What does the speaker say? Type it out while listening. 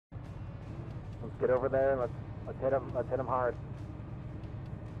get over there. Let's hit him. Let's hit him hard.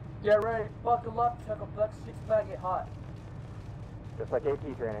 Get ready, buckle up, chuckle butt, six pack, get hot. Just like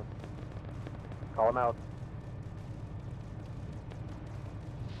AT training. Call him out.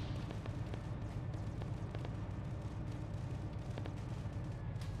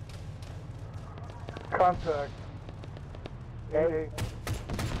 Contact. 8.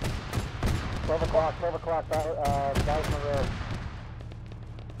 12 o'clock, guys on the road.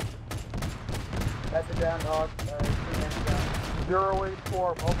 That's a down dog.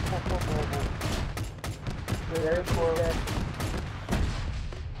 084, multiple mobile.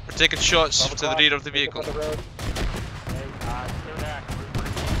 We're taking shots to the rear of the vehicle. The road. Hey,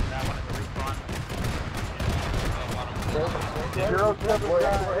 that one at the respawn.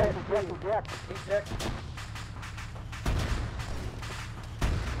 07 guy.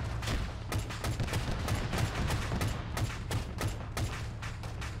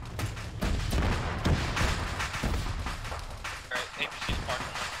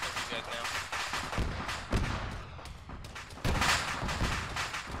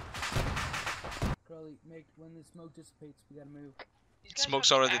 When the smoke dissipates, we gotta move.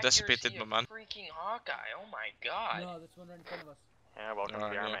 Smoke's already dissipated, my man. Freaking Hawkeye! Oh my god! No, that's one right in front of us. Yeah, welcome to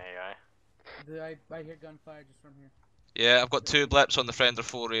the army, AI. I hear gunfire just from here. Yeah, I've got 2 blips on the Friendly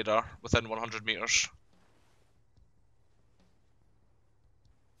 4 radar within 100 meters.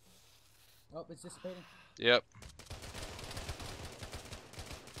 Oh, it's dissipating. Yep.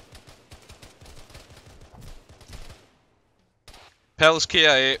 Pell's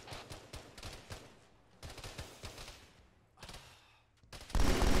KIA.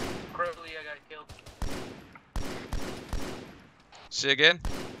 Crowley, I got killed. Say again?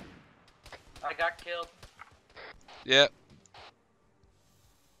 I got killed. Yep.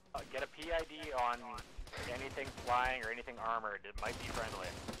 Get a PID on anything flying or anything armored. It might be friendly.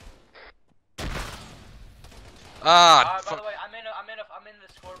 Ah, by the way, I'm in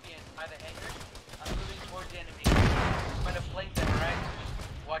the Scorpion by the hangars. I'm moving towards the enemy. I'm gonna flank them, right?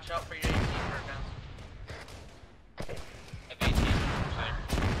 Just watch out for your 18 rounds. I have 18.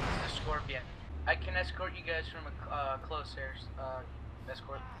 It's the Scorpion. I can escort you guys from a close air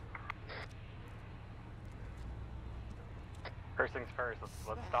escort. First things first,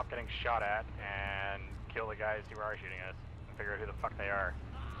 let's stop getting shot at and kill the guys who are shooting us and figure out who the fuck they are.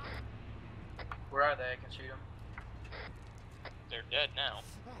 Where are they? I can shoot them. They're dead now.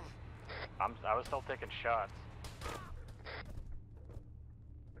 I was still taking shots.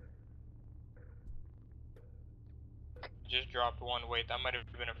 Just dropped one. Wait, that might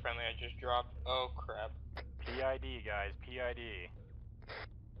have been a friendly I just dropped. Oh crap. PID, guys, PID.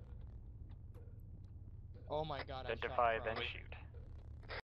 Oh my god, Identify, I shot then Crowley. shoot.